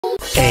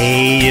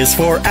A is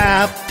for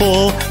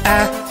apple,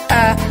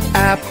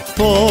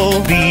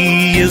 apple.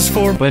 B is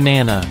for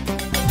banana,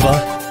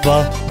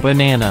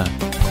 banana.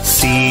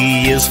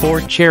 C is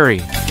for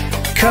cherry,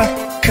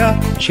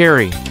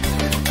 cherry.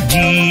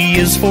 D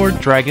is for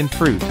dragon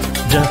fruit,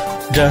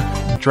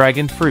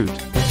 dragon fruit.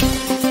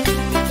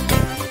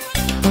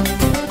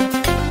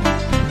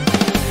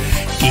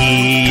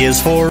 E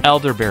is for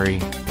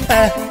elderberry,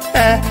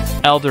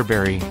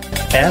 elderberry.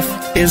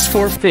 F is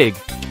for fig,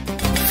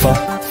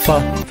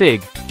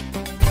 fig.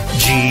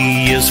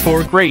 G is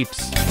for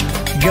grapes,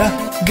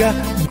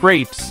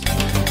 grapes.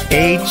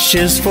 H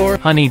is for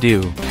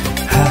honeydew,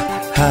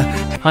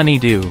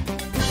 honeydew.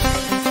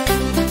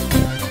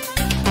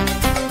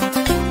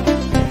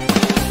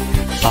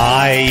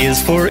 I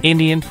is for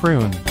Indian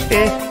prune,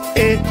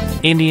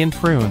 Indian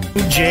prune.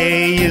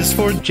 J is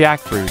for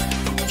jackfruit,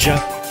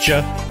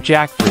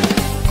 jackfruit.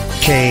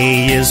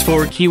 K is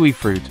for kiwi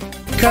fruit,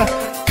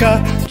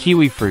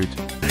 kiwi fruit.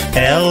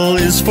 L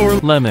is for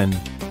lemon,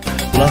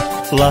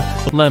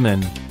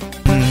 lemon.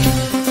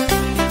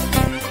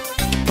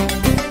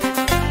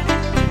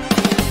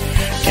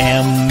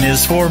 M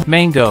is for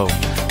mango,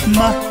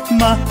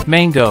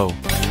 mango.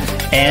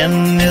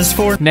 N is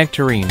for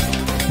nectarine,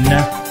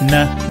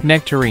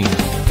 nectarine.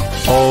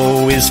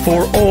 O is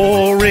for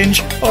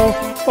orange,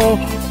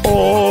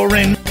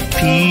 orange.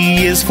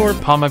 P is for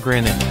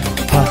pomegranate,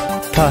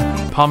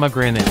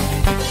 pomegranate.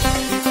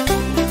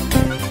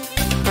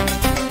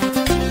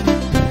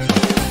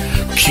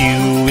 Q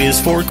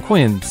is for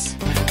quince,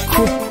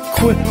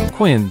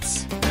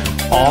 quince.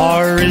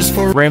 R is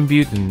for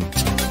rambutan,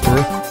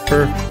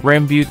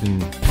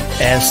 rambutan.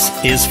 S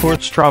is for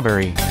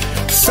strawberry,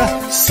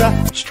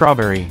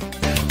 strawberry.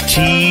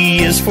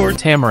 T is for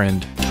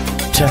tamarind,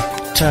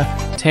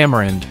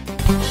 tamarind.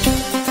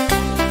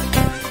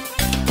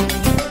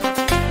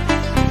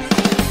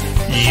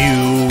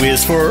 U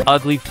is for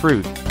ugly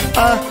fruit,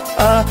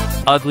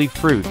 ugly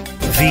fruit.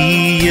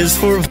 V is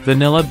for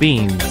vanilla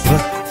beans,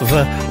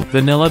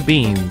 vanilla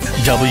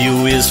beans.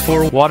 W is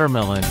for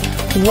watermelon,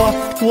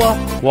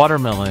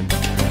 watermelon.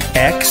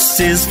 X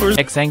is for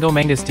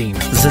exangomangustine,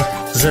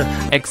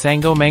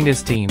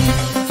 exangomangustine.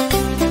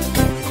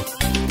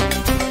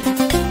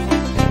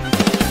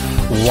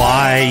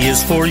 Y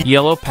is for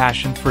yellow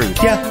passion fruit,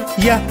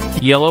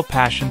 yellow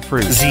passion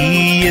fruit.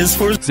 Z is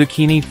for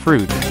zucchini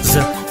fruit,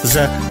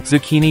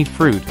 zucchini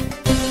fruit.